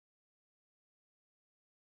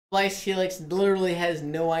Splice Helix literally has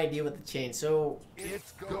no idea what the chain, so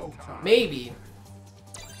It's go time. maybe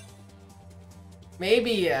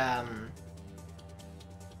maybe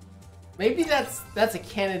that's a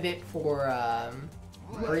candidate for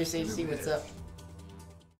Grace AC. What's up?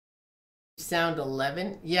 Sound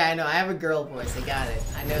 11? Yeah, I know. I have a girl voice. I got it.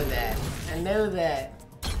 I know that. I know that.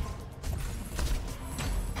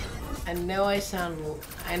 I know I sound.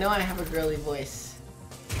 I know I have a girly voice.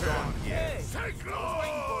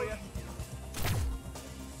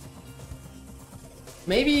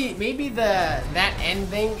 Maybe that end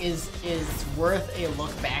thing is worth a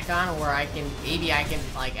look back on, where I can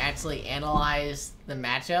like actually analyze the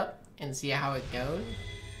matchup and see how it goes.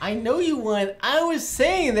 I know you want. I was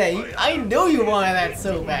saying that. I know you wanted that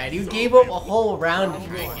so bad. You gave up a whole round to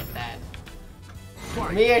try and get that.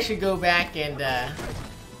 Maybe I should go back and.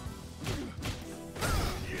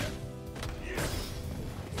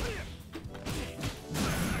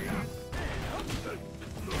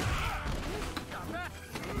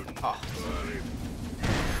 Oh.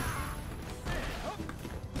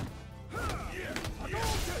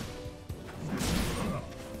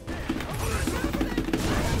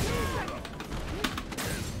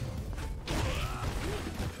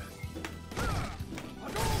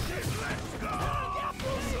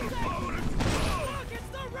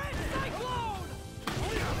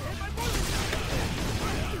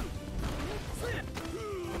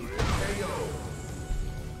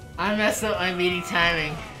 I messed up my meaty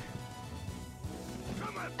timing.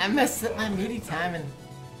 I messed up my meaty timing.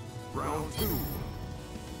 Round 2.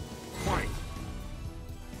 Fight.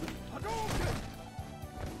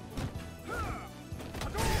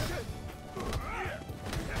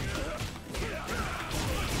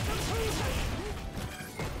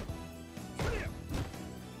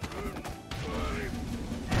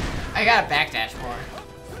 I got a backdash more.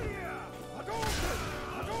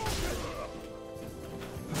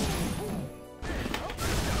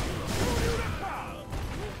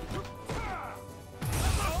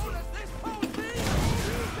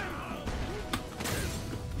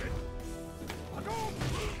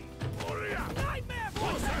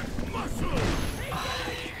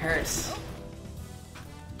 Hurts.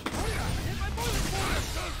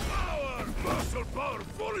 Muscle power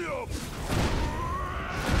volume.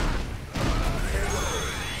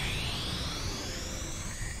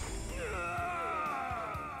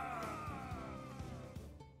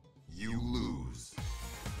 You lose.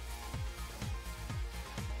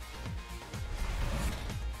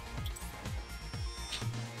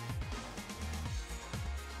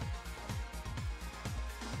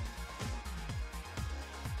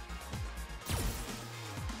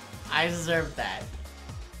 I deserve that.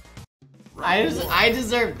 I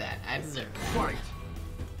deserve that. I deserve that. Fight.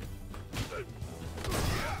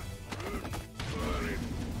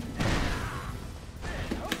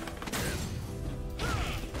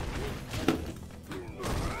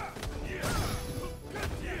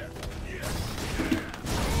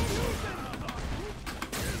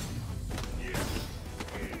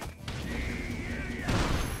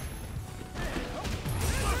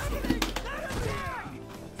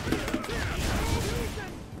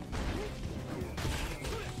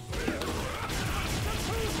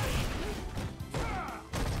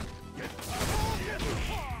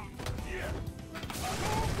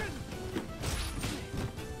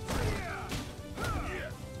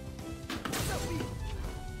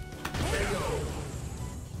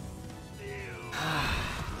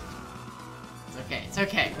 It's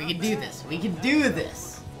okay. We can do this. We can do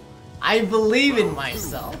this. I believe in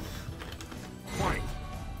myself. Fight.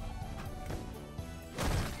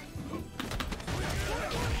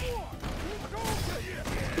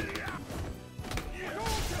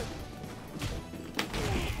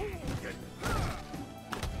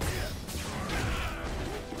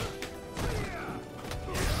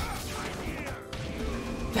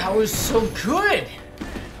 That was so good.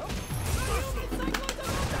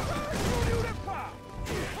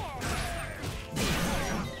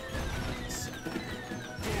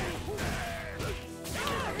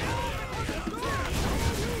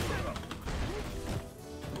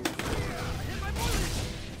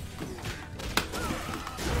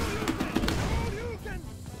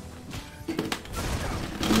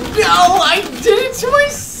 No, I did it to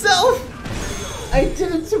myself! I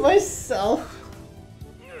did it to myself.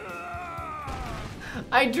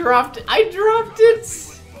 I dropped it. I dropped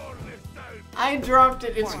it. I dropped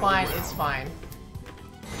it. It's fine. It's fine.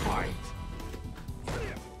 Fight.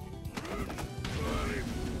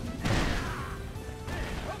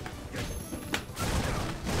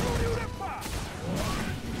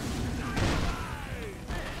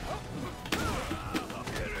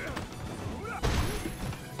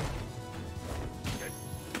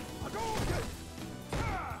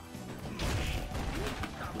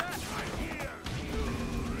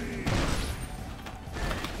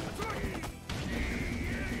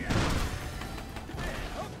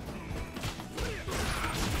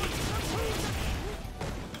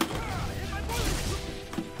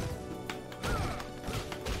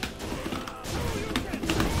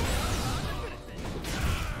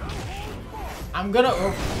 I'm going to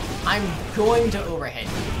overhead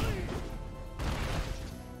you.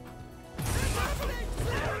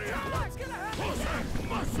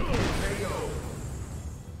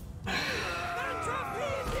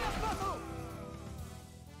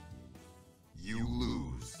 You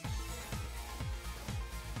lose.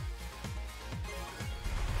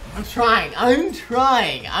 I'm trying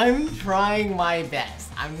my best.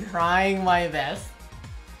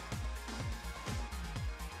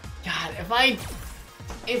 God,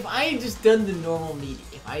 if I just done the normal meaty,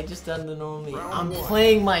 I'm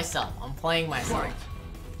playing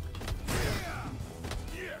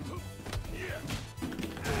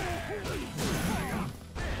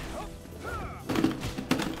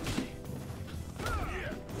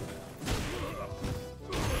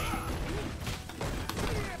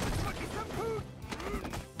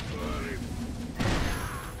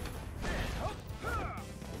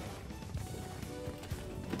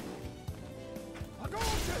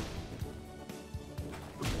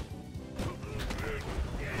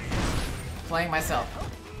myself.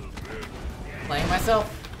 Playing myself.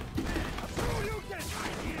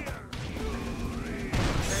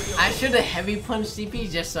 I should have heavy punched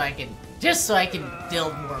CP just so I can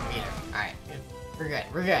build more meter. Alright, we're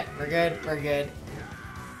good.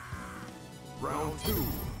 Round 2.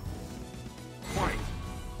 Fight.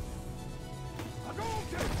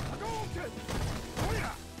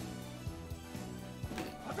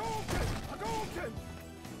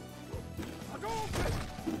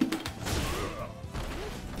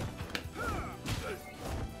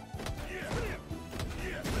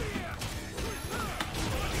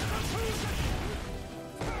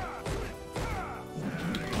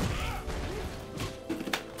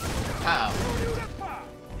 Uh-oh.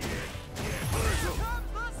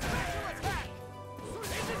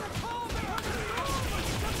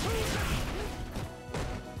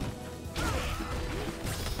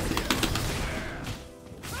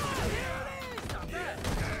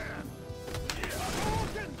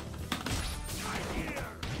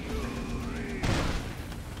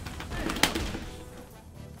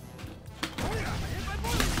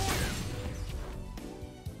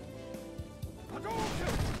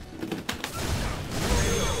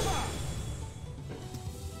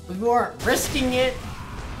 We weren't risking it.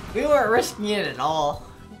 We weren't risking it at all.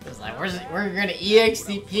 It was like, we're gonna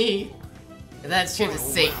EXDP. And that shit is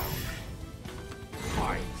safe.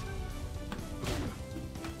 Fight.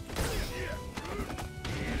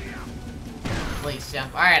 Please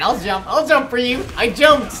jump. Alright, I'll jump. I'll jump for you. I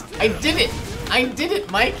jumped. I did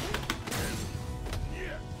it, Mike.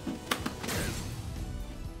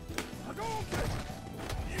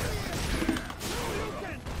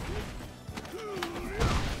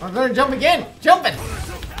 We're gonna jump again! Jumping!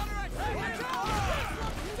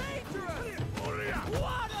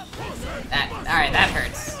 Alright, that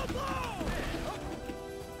hurts.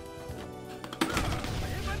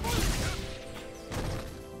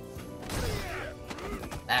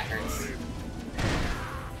 That hurts.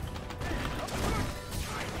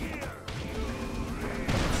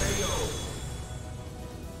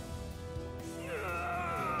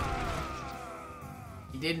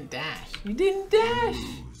 You didn't dash. You didn't dash!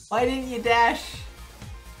 Why didn't you dash?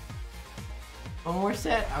 One more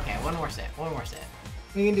set? Okay, one more set.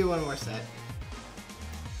 We can do one more set.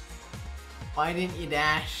 Why didn't you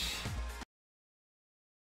dash?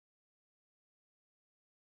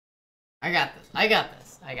 I got this.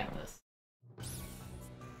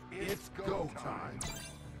 It's go time.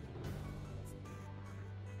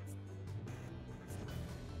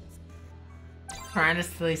 Trying to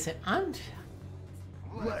silly set.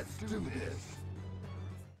 Let's do this.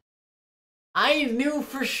 I knew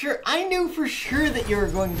for sure that you were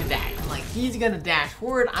going to dash. I'm like, he's gonna dash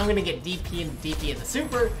forward, I'm gonna get DP and DP in the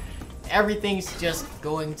super. Everything's just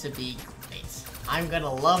going to be great. I'm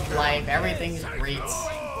gonna love life, everything's great.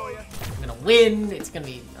 I'm gonna win, it's gonna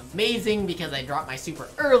be amazing because I dropped my super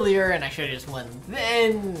earlier and I should've just won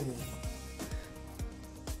then.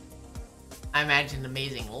 I imagine an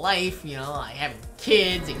amazing life, you know, like having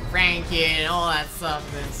kids and grandkids and all that stuff.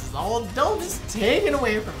 This is all just taken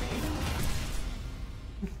away from me.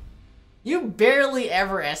 You barely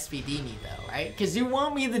ever SPD me though, right? Because you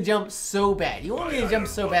want me to jump so bad. You want me to jump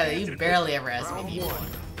so bad that you barely ever SPD me.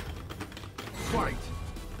 Fight.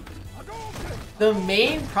 The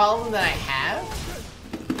main problem that I have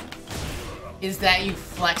is that you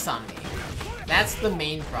flex on me. That's the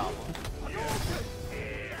main problem.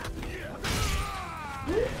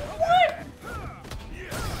 What?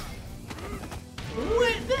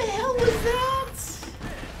 What the hell was that?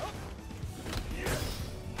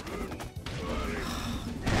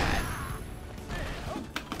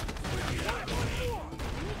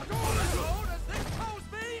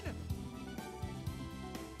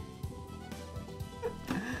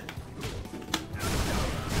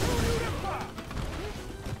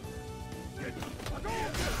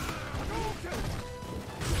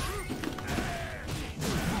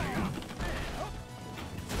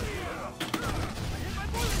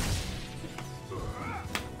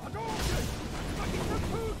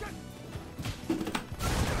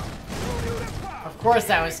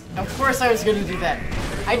 Of course I was gonna do that.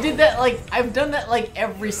 I did that like, I've done that like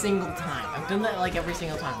every single time.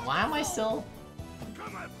 Why am I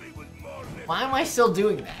still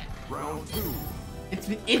doing that? Round 2.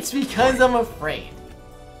 It's because I'm afraid.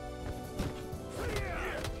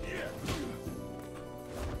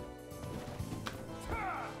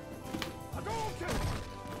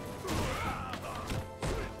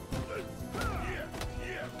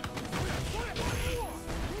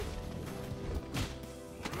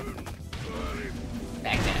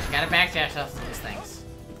 Backdash, gotta backdash off those things.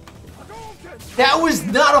 That was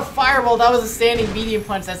not a fireball, that was a standing medium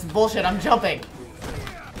punch. That's bullshit, I'm jumping.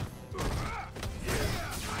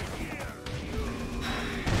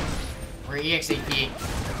 We're EXAP.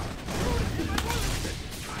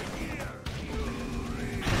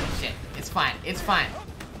 Shit, it's fine, it's fine.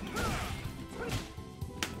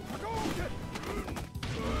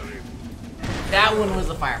 That one was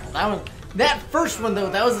a fireball. That first one though,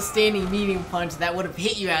 that was a standing medium punch that would have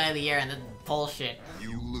hit you out of the air, and then bullshit.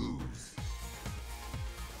 You lose.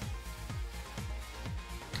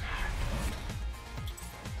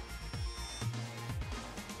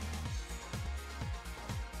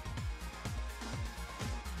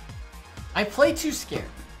 I play too scared.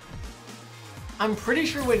 I'm pretty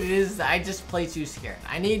sure what it is I just play too scared.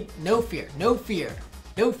 I need no fear, no fear,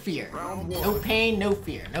 no fear. Round 1. No pain, no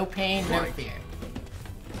fear. No pain, no Fight. fear.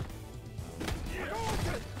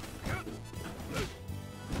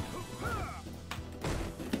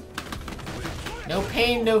 No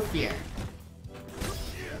pain, no fear.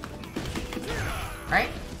 Right?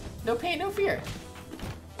 No pain, no fear.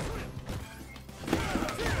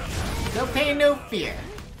 No pain, no fear.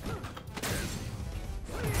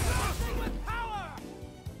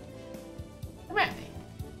 Come at me.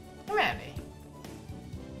 Come at me.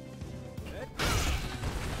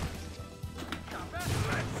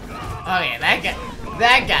 Okay, that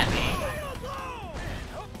got me.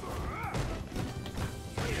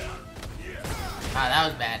 Oh, that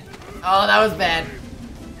was bad. Oh, that was bad.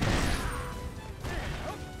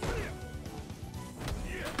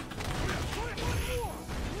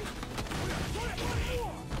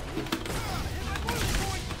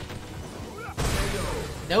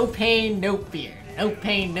 No pain, no fear. No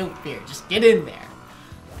pain, no fear. Just get in there.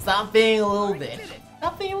 Stop being a little bitch.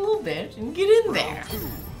 Stop being a little bitch and get in there.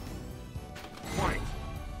 Fight.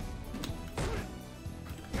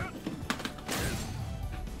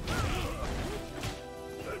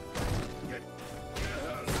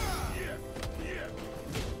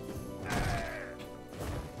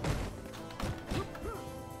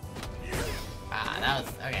 Ah, that was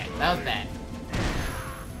okay. That was bad.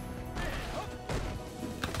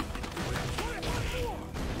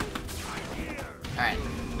 Alright,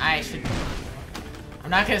 I should...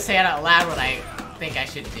 I'm not gonna say it out loud what I think I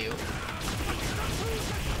should do.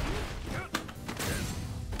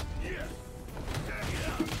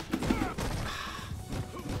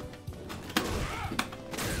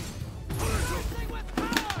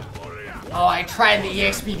 Oh, I tried the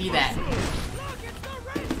EXPD that.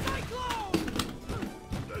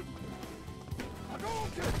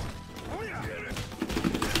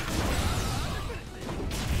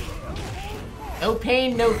 No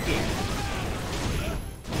pain, no fear.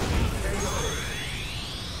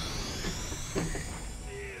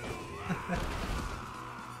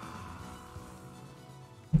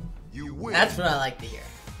 You win. That's what I like to hear.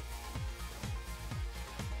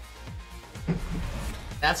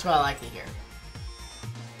 That's what I like to hear.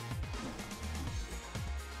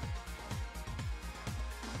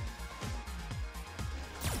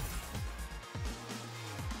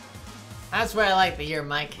 That's what I like to hear,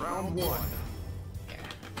 Mike. Round 1.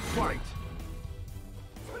 Fight.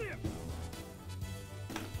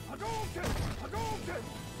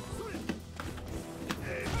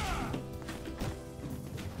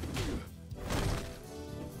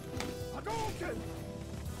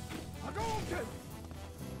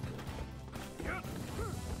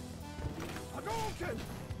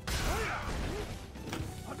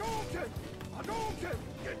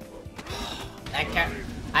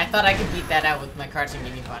 I thought I could beat that out with my crouching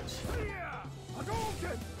mini punch.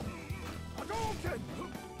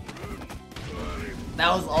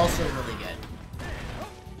 That was also really good.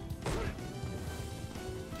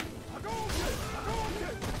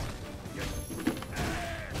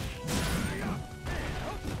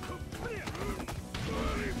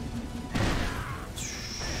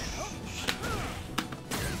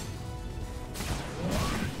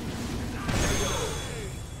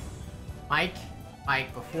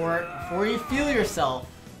 Mike, before you feel yourself,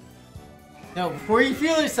 No, before you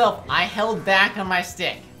feel yourself, I held back on my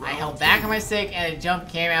stick. I held back on my stick and a jump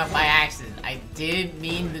came out by accident. I didn't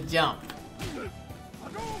mean to jump.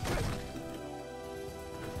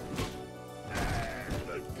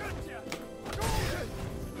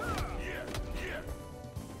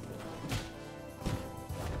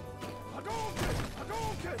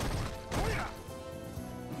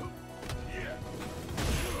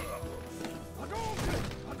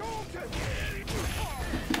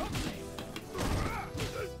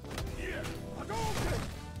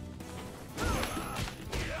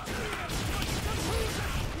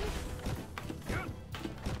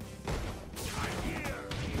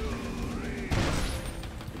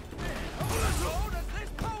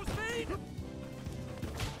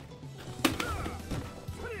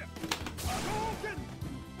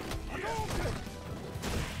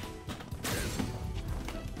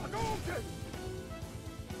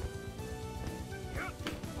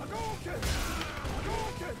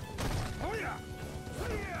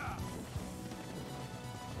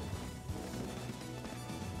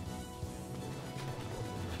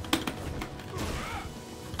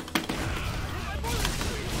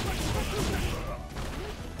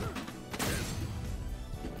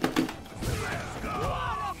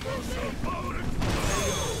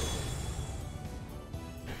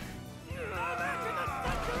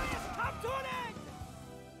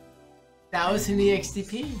 That was an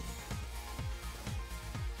EXTP.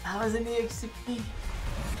 That was an EXTP.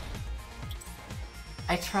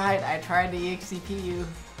 I tried to EXTP you.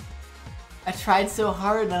 I tried so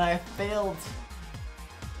hard and I failed.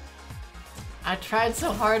 I tried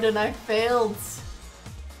so hard and I failed.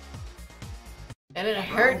 And it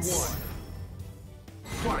hurts.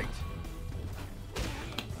 Fight.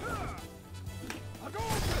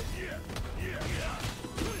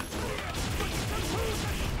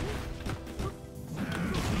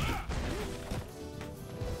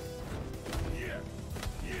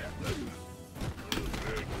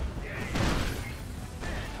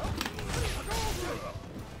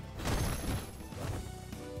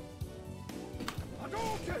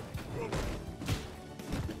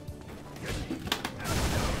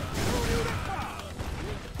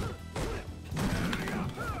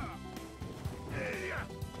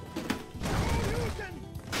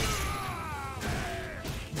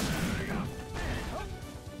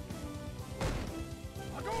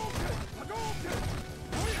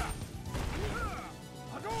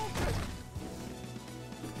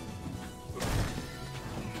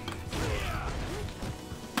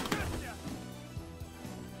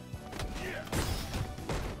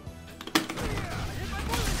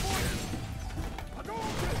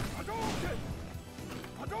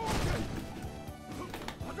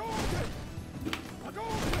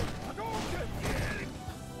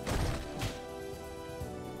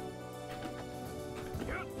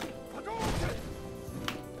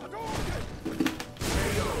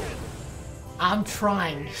 I'm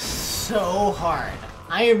trying so hard.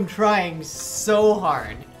 I am trying so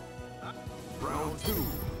hard. Round 2.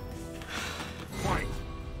 Fight.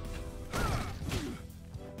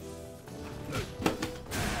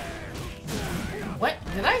 What?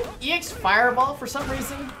 Did I EX Fireball for some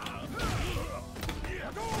reason?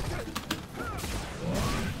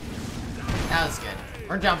 That was good.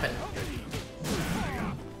 We're jumping.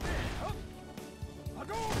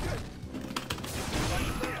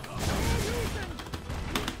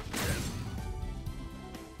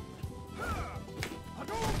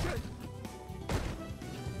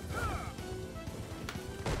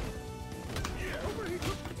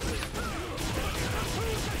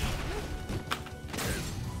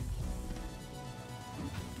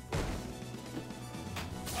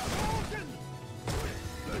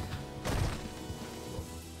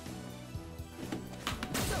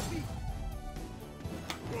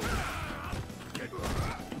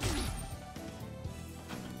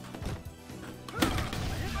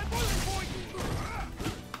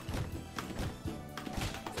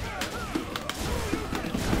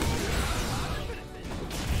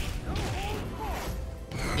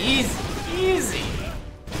 Easy, easy.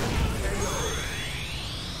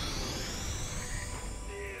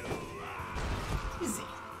 Easy.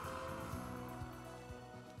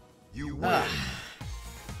 You win.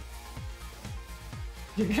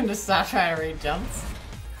 You're gonna stop trying to read jumps?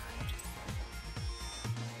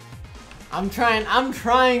 I'm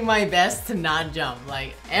trying my best to not jump.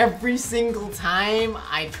 Like, every single time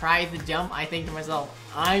I try to jump, I think to myself,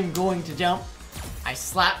 I'm going to jump. I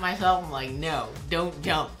slap myself, I'm like, no, don't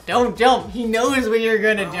jump. Don't jump! He knows when you're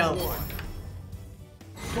gonna jump. Round 1.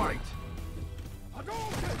 Fight.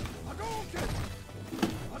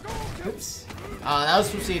 Oops. Oh, that was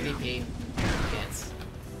supposed to be a DP.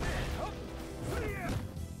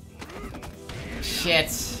 Shit.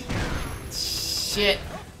 Shit.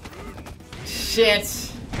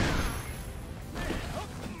 Shit.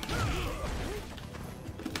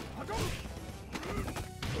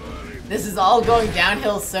 This is all going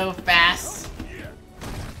downhill so fast.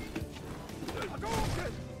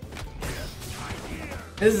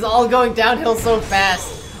 This is all going downhill so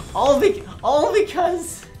fast. All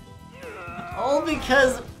because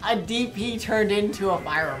a DP turned into a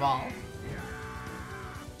fireball.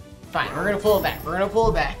 Fine, we're gonna pull it back. We're gonna pull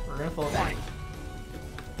it back. We're gonna pull it back.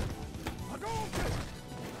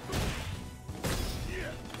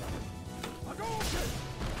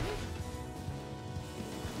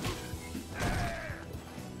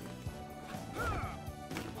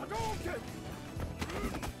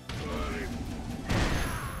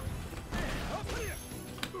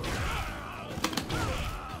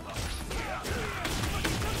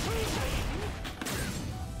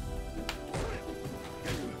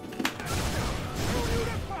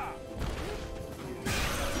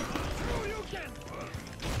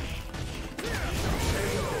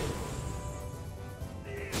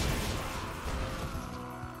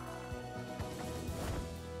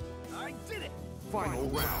 Final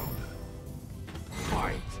round.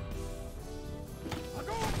 Fight.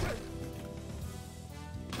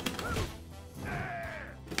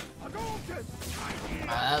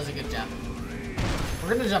 That was a good jump.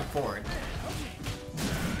 We're gonna jump forward.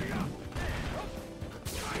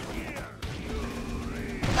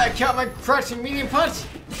 I caught my crushing medium punch.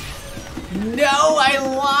 No, I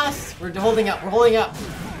lost. We're holding up. We're holding up.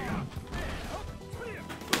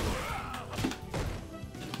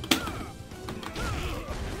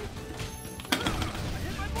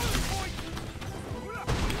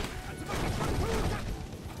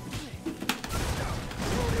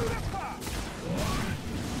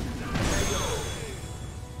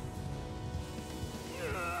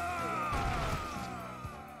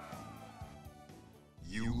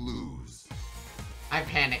 You lose. I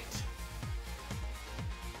panicked.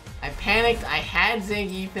 I panicked. I had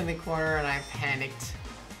Zangief in the corner and I panicked.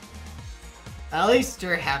 At least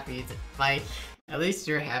you're happy, Mike. At least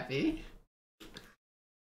you're happy.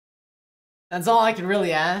 That's all I can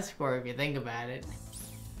really ask for if you think about it.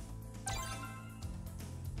 That's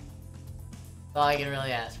all I can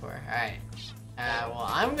really ask for. Alright. Well,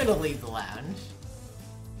 I'm gonna leave the lounge.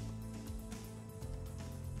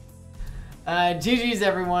 GG's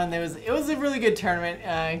everyone. It was a really good tournament.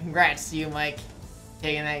 Congrats to you, Mike,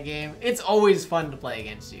 taking that game. It's always fun to play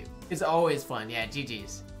against you. It's always fun. Yeah,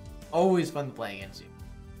 GG's. Always fun to play against you.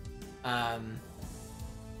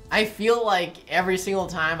 I feel like every single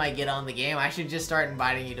time I get on the game, I should just start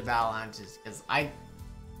inviting you to battle lounges, because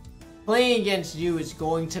playing against you is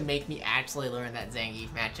going to make me actually learn that Zangief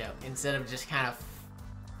matchup instead of just kind of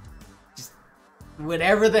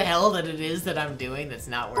whatever the hell that it is that I'm doing that's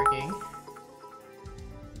not working.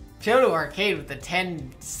 Shoto Arcade with the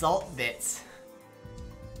 10 salt bits.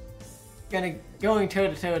 Going toe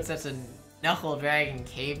to toe with such a knuckle dragon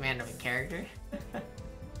caveman of a character.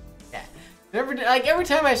 Yeah. Every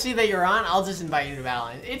time I see that you're on, I'll just invite you to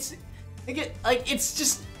battle. It's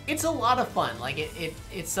a lot of fun. Like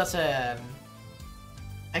it's such a.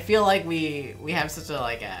 I feel like we have such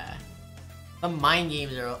a the mind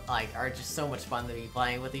games are just so much fun to be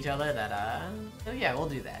playing with each other that so yeah, we'll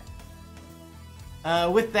do that.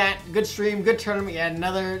 With that, good stream, good tournament. We had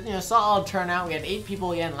another solid turnout. We had 8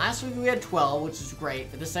 people again. Last week we had 12, which is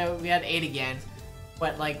great. But this time we had 8 again.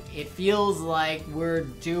 But it feels like we're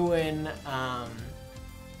doing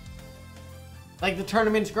the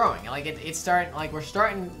tournament's growing. It's starting. We're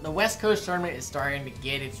starting. The West Coast tournament is starting to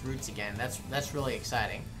get its roots again. That's really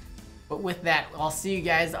exciting. But with that, I'll see you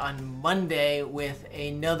guys on Monday with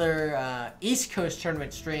another East Coast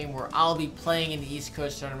tournament stream where I'll be playing in the East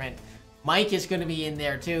Coast tournament. Mike is going to be in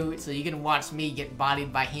there too, so you can watch me get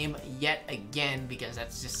bodied by him yet again, because that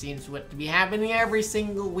just seems to be happening every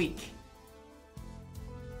single week.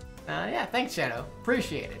 Yeah, thanks, Shadow.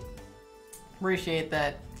 Appreciate it. Appreciate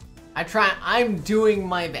that. I'm doing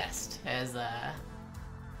my best as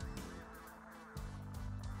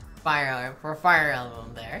Fire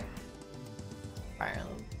Emblem there. Fire Emblem.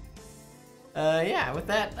 Yeah, with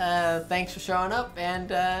that, thanks for showing up,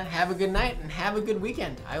 and have a good night and have a good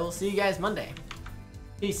weekend. I will see you guys Monday.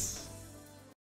 Peace.